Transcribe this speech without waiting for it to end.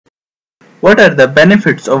What are the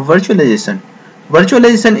benefits of virtualization?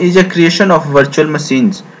 Virtualization is a creation of virtual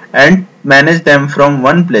machines and manage them from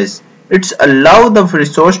one place. It's allow the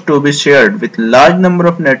resource to be shared with large number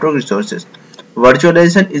of network resources.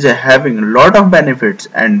 Virtualization is having a lot of benefits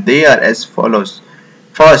and they are as follows.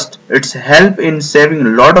 First, it's help in saving a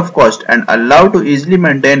lot of cost and allow to easily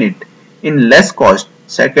maintain it in less cost.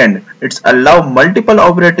 Second, it's allow multiple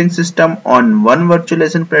operating system on one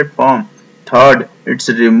virtualization platform. Third, it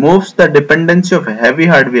removes the dependency of heavy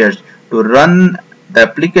hardware to run the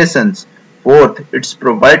applications. Fourth, it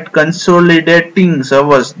provides consolidating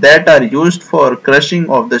servers that are used for caching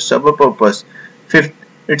of the server purpose. Fifth,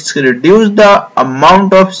 it's reduced the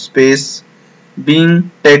amount of space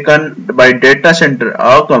being taken by data center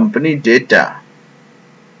or company data.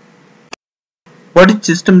 What is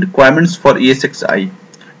system requirements for ESXi?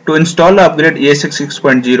 To install or upgrade ESX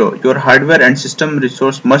 6.0, your hardware and system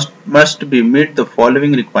resource must be meet the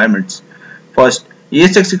following requirements. First,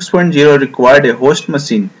 ESX 6.0 required a host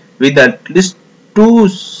machine with at least 2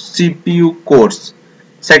 CPU cores.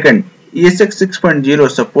 Second, ESX 6.0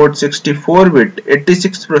 supports 64-bit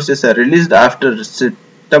 86 processor released after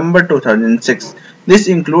September 2006. This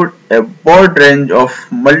includes a broad range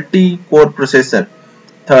of multi-core processor.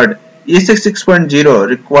 Third, ESX 6.0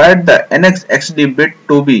 required the NX-XD bit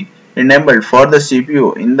to be enabled for the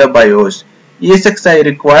CPU in the BIOS. ESXi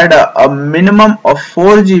required a minimum of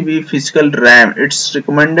 4 GB physical RAM. It's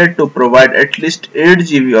recommended to provide at least 8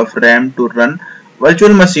 GB of RAM to run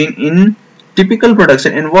virtual machine in typical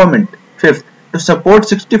production environment. Fifth, to support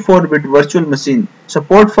 64-bit virtual machine,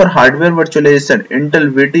 support for hardware virtualization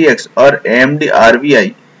Intel VTX or AMD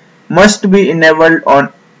RVI must be enabled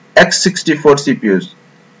on x64 CPUs.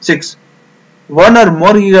 6. 1 or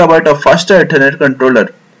more GB of faster Ethernet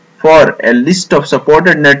controller for a list of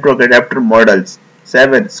supported network adapter models.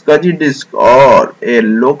 7. SCSI disk or a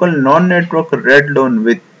local non-network RAID LAN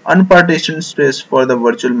with unpartitioned space for the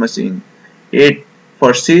virtual machine. 8.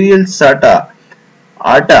 For serial SATA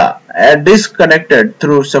a disk connected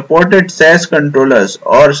through supported SAS controllers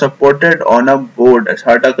or supported on a board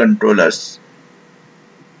SATA controllers.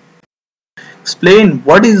 Explain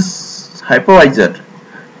what is hypervisor.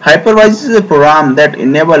 Hypervisor is a program that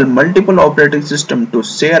enables multiple operating systems to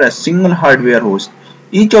share a single hardware host.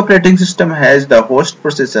 Each operating system has the host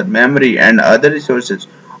processor, memory, and other resources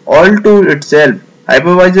all to itself.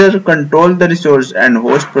 Hypervisor controls the resource and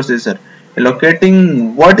host processor,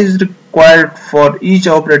 allocating what is required for each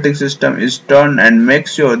operating system is done and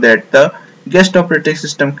makes sure that the guest operating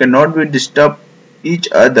system cannot be disturb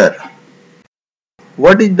each other.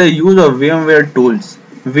 What is the use of VMware tools?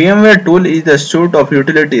 VMware tool is a suite of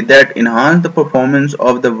utility that enhance the performance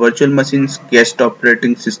of the virtual machine's guest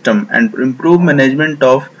operating system and improve management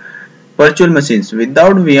of virtual machines.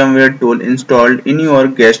 Without VMware tool installed in your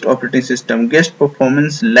guest operating system, guest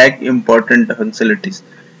performance lack important functionalities.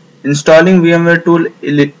 Installing VMware tool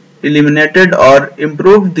eliminated or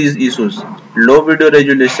improved these issues: low video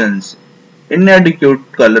resolutions,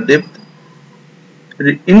 inadequate color depth,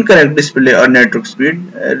 incorrect display or network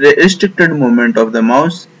speed, restricted movement of the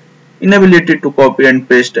mouse, inability to copy and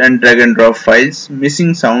paste and drag and drop files,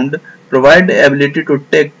 missing sound, provide the ability to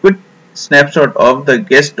take quick snapshot of the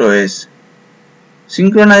guest OS,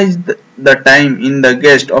 synchronize the time in the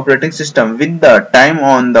guest operating system with the time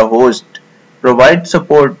on the host, provide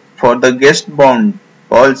support for the guest bound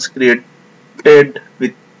calls created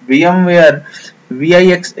with VMware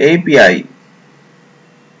VIX API.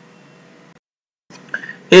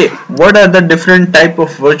 Hey, what are the different type of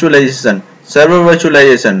virtualization? Server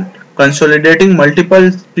virtualization, consolidating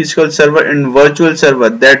multiple physical server in virtual server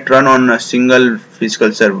that run on a single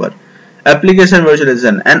physical server. Application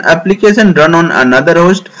virtualization, an application run on another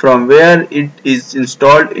host from where it is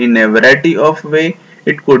installed in a variety of ways.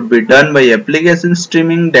 It could be done by application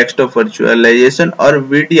streaming, desktop virtualization, or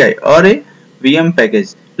VDI, or a VM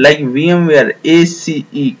package like VMware ACE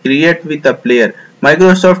create with a player.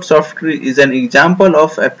 Microsoft software is an example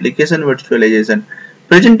of application virtualization.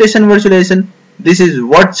 Presentation virtualization, this is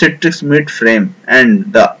what Citrix mainframe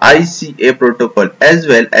and the ICA protocol as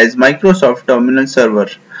well as Microsoft Terminal Server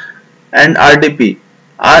and RDP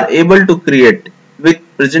are able to create. With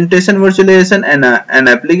presentation virtualization, an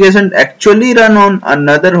application actually run on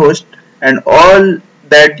another host and all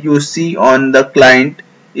that you see on the client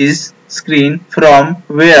is screen from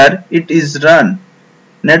where it is run.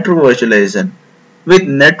 Network virtualization. With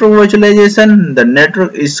network virtualization, the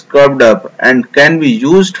network is curved up and can be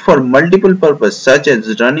used for multiple purposes such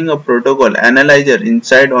as running a protocol analyzer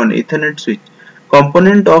inside an Ethernet switch.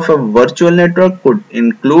 Component of a virtual network could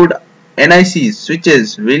include NICs,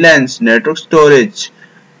 switches, VLANs, network storage,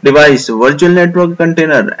 device, virtual network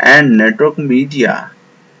container, and network media.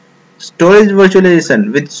 Storage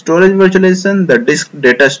virtualization. With storage virtualization, the disk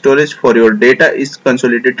data storage for your data is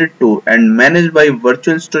consolidated to and managed by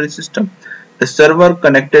virtual storage system. The server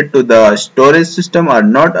connected to the storage system are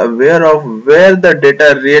not aware of where the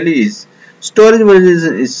data really is. Storage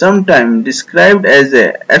virtualization is sometimes described as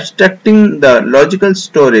abstracting the logical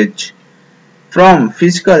storage from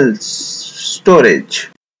physical storage.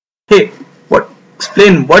 Hey,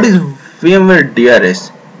 explain what is VMware DRS?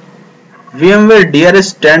 VMware DRS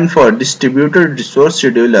stands for Distributed Resource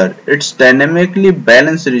Scheduler. It's dynamically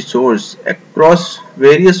balanced resource across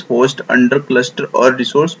various hosts under cluster or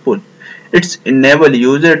resource pool. It's enable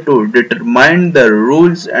user to determine the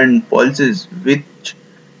rules and policies which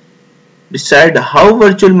decide how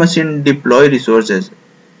virtual machine deploy resources,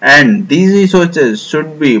 and these resources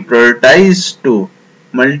should be prioritized to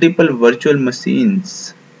multiple virtual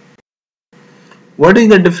machines. What is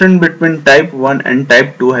the difference between type 1 and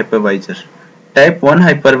type 2 hypervisor? Type 1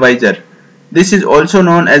 hypervisor. This is also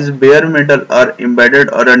known as bare metal or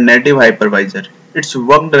embedded or a native hypervisor. It's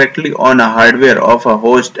work directly on a hardware of a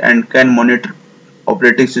host and can monitor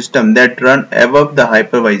operating system that run above the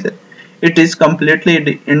hypervisor. It is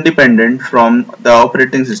completely independent from the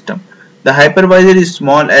operating system. The hypervisor is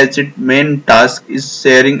small as its main task is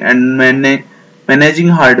sharing and managing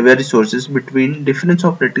hardware resources between different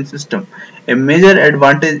operating systems. A major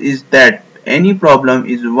advantage is that any problem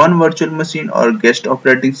is one virtual machine or guest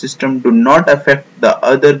operating system do not affect the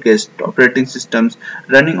other guest operating systems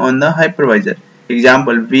running on the hypervisor.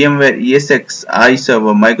 Example: VMware ESX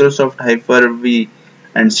iServer, Microsoft Hyper-V,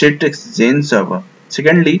 and Citrix Xen Server.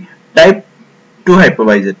 Secondly, Type 2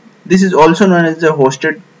 hypervisor. This is also known as the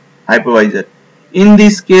hosted hypervisor. In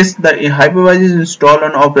this case, the hypervisor is installed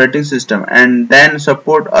on operating system and then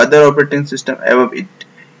support other operating system above it.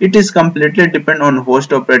 It is completely dependent on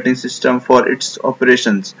host operating system for its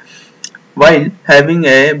operations. While having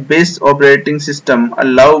a base operating system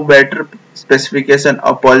allow better specification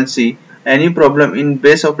of policy, any problem in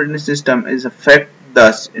base operating system is affect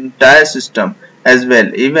the entire system as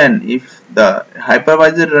well, even if the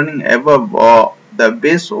hypervisor running above or the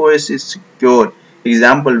base OS is secure.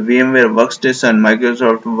 Example: VMware Workstation,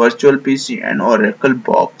 Microsoft Virtual PC, and Oracle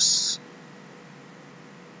Box.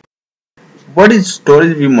 What is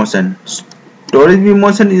storage vMotion? Storage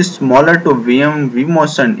vMotion is similar to VM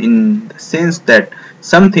vMotion in the sense that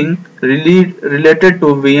something related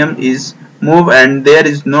to VM is moved and there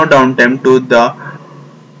is no downtime to the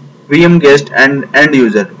VM guest and end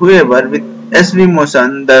user. However, with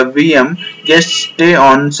SVMotion, the VM guests stay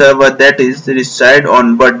on server that is reside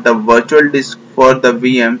on, but the virtual disk for the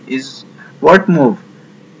VM is what move.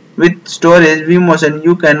 With storage vMotion,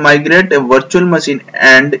 you can migrate a virtual machine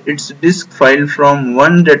and its disk file from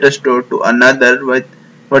one data store to another while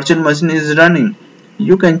virtual machine is running.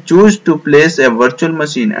 You can choose to place a virtual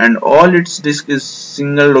machine and all its disk is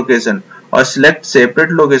single location, or select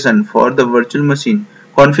separate location for the virtual machine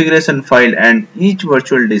configuration file and each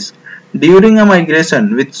virtual disk. During a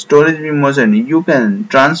migration with storage vMotion, you can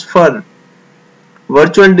transfer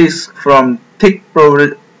virtual disk from thick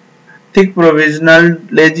provisional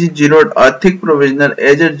lazy zeroed or thick provisional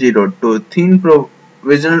azure zeroed to thin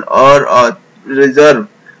provisional or reserve.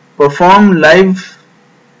 Perform live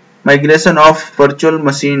migration of virtual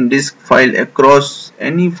machine disk file across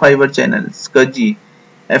any fiber channel, SCSI,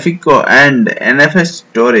 FICO, and NFS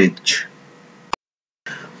storage.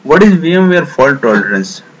 What is VMware fault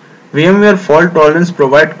tolerance? VMware fault tolerance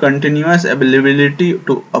provides continuous availability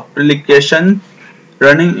to applications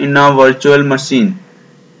running in a virtual machine,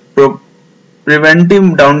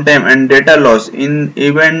 preventing downtime and data loss in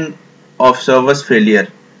event of service failure.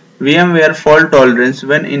 VMware fault tolerance,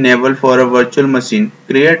 when enabled for a virtual machine,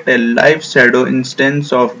 create a live shadow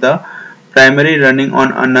instance of the primary running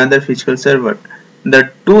on another physical server.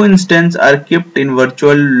 The two instances are kept in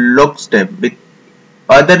virtual lockstep with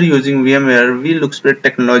other using VMware vLookSpread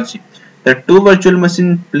technology. The two virtual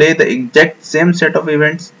machines play the exact same set of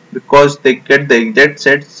events because they get the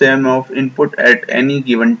exact same of input at any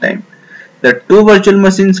given time. The two virtual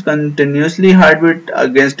machines continuously heartbeat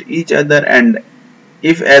against each other, and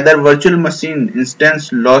if either virtual machine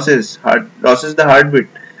instance loses the heartbeat,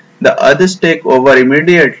 the others take over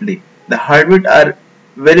immediately. The heartbeat are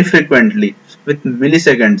very frequently with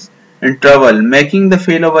milliseconds interval, making the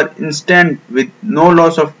failover instant with no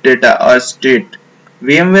loss of data or state.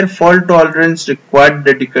 VMware fault tolerance required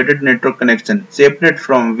dedicated network connection separate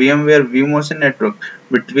from VMware vMotion network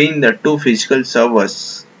between the two physical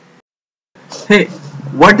servers. Hey,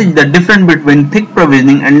 what is the difference between thick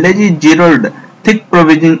provisioning and lazy zeroed? Thick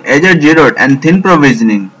provisioning, Azure zeroed, and thin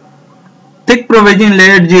provisioning. Thick provisioning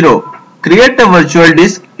layer 0. Create a virtual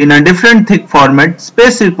disk in a different thick format.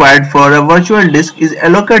 Space required for a virtual disk is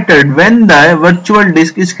allocated when the virtual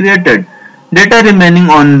disk is created. Data remaining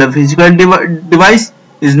on the physical device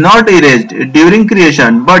is not erased during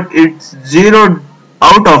creation, but it's zeroed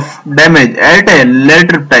out of damage at a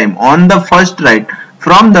later time on the first write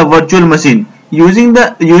from the virtual machine. Using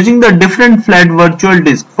the different flat virtual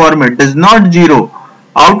disk format does not zero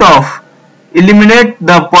out of eliminate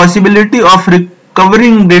the possibility of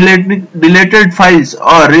recovering deleted files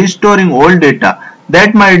or restoring old data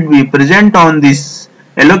that might be present on this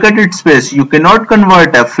allocated space. You cannot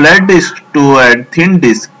convert a flat disk to a thin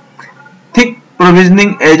disk. Thick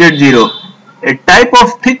provisioning agent 0. A type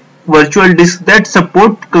of thick virtual disk that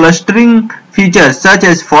support clustering features such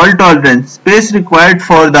as fault tolerance. Space required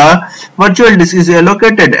for the virtual disk is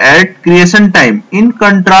allocated at creation time. In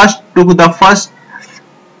contrast to the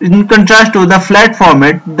flat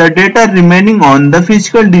format, the data remaining on the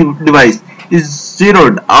physical device is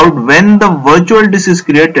zeroed out when the virtual disk is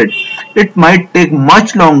created. It might take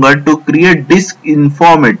much longer to create disk in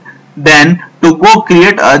format than to go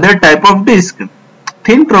create other type of disk.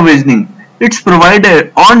 Thin provisioning. It's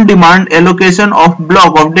provided on-demand allocation of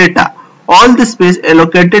block of data. All the space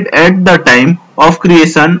allocated at the time of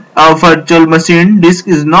creation of virtual machine disk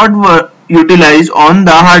is not utilized on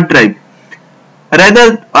the hard drive.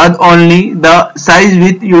 Rather, only the size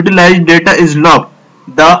with utilized data is locked.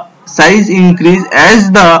 The size increases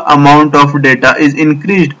as the amount of data is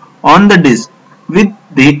increased on the disk. With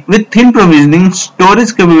thin provisioning,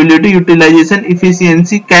 storage capability utilization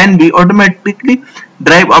efficiency can be automatically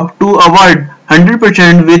drive up to about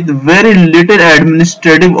 100% with very little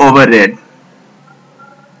administrative overhead.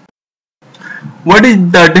 What is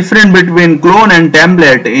the difference between clone and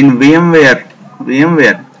template in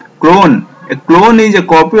VMware? Clone. A clone is a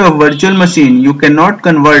copy of virtual machine. You cannot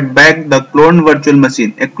convert back the cloned virtual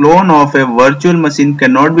machine. A clone of a virtual machine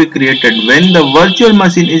cannot be created when the virtual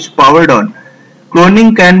machine is powered on.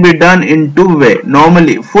 Cloning can be done in two ways.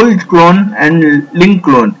 Normally, full clone and link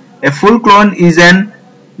clone. A full clone is an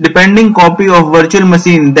dependent copy of virtual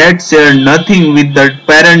machine that shares nothing with the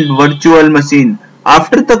parent virtual machine.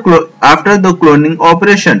 After the cloning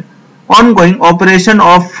operation, ongoing operation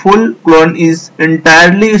of full clone is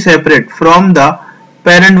entirely separate from the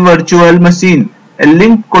parent virtual machine. A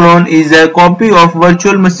linked clone is a copy of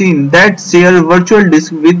virtual machine that shares virtual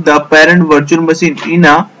disk with the parent virtual machine in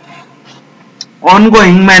a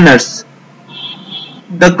ongoing manners.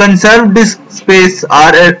 The conserved disk space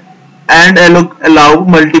and allow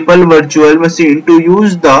multiple virtual machines to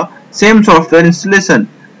use the same software installation.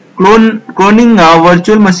 Cloning a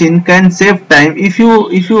virtual machine can save time. If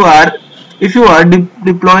you are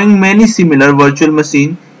deploying many similar virtual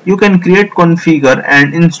machines, you can create, configure,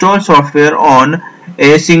 and install software on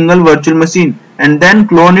a single virtual machine and then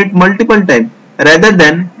clone it multiple times, rather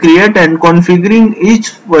than create and configuring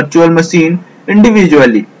each virtual machine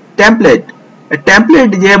individually. Template. A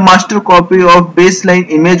template is a master copy of baseline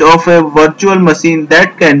image of a virtual machine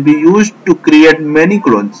that can be used to create many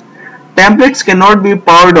clones. Templates cannot be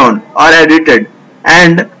powered on or edited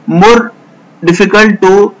and more difficult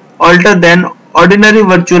to alter than ordinary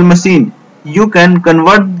virtual machine. You can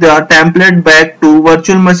convert the template back to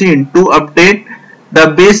virtual machine to update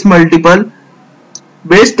the base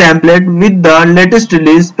template with the latest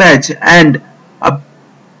release patch and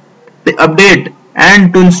update,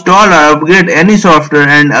 and to install or upgrade any software,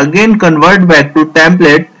 and again convert back to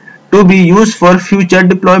template to be used for future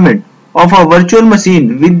deployment of a virtual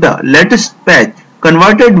machine with the latest patch.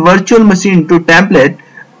 Converted virtual machine to template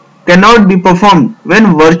cannot be performed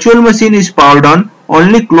when virtual machine is powered on.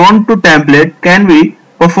 Only clone to template can be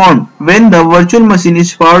performed when the virtual machine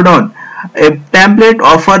is powered on. A template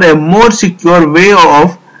offers a more secure way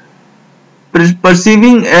of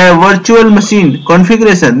perceiving a virtual machine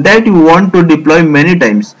configuration that you want to deploy many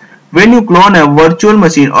times. When you clone a virtual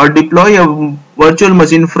machine or deploy a virtual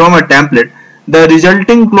machine from a template, the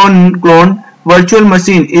resulting cloned virtual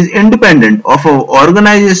machine is independent of an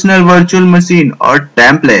organizational virtual machine or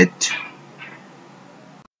template.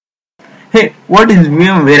 Hey, what is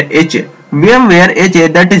VMware HA? VMware HA,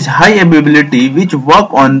 that is high availability, which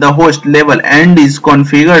work on the host level and is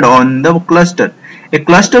configured on the cluster. A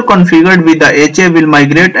cluster configured with the HA will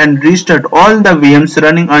migrate and restart all the VMs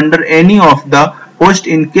running under any of the host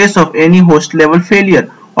in case of any host level failure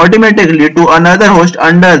automatically to another host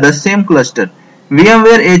under the same cluster.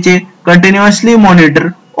 VMware HA continuously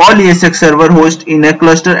monitor all ESX server hosts in a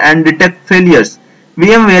cluster and detect failures.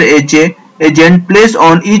 VMware HA agent place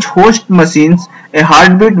on each host machines a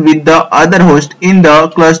heartbeat with the other host in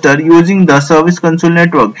the cluster using the service console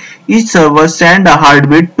network. Each server sends a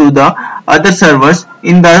heartbeat to the other servers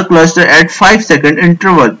in the cluster at 5-second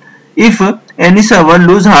interval. If any server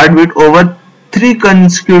loses heartbeat over 3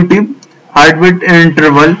 consecutive heartbeat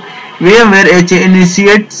interval, VMware HA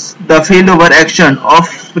initiates the failover action of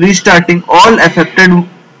restarting all affected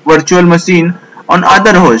virtual machine on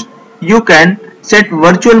other host. You can set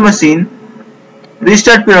virtual machine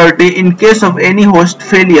restart priority in case of any host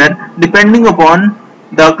failure depending upon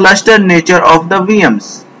the cluster nature of the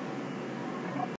VMs.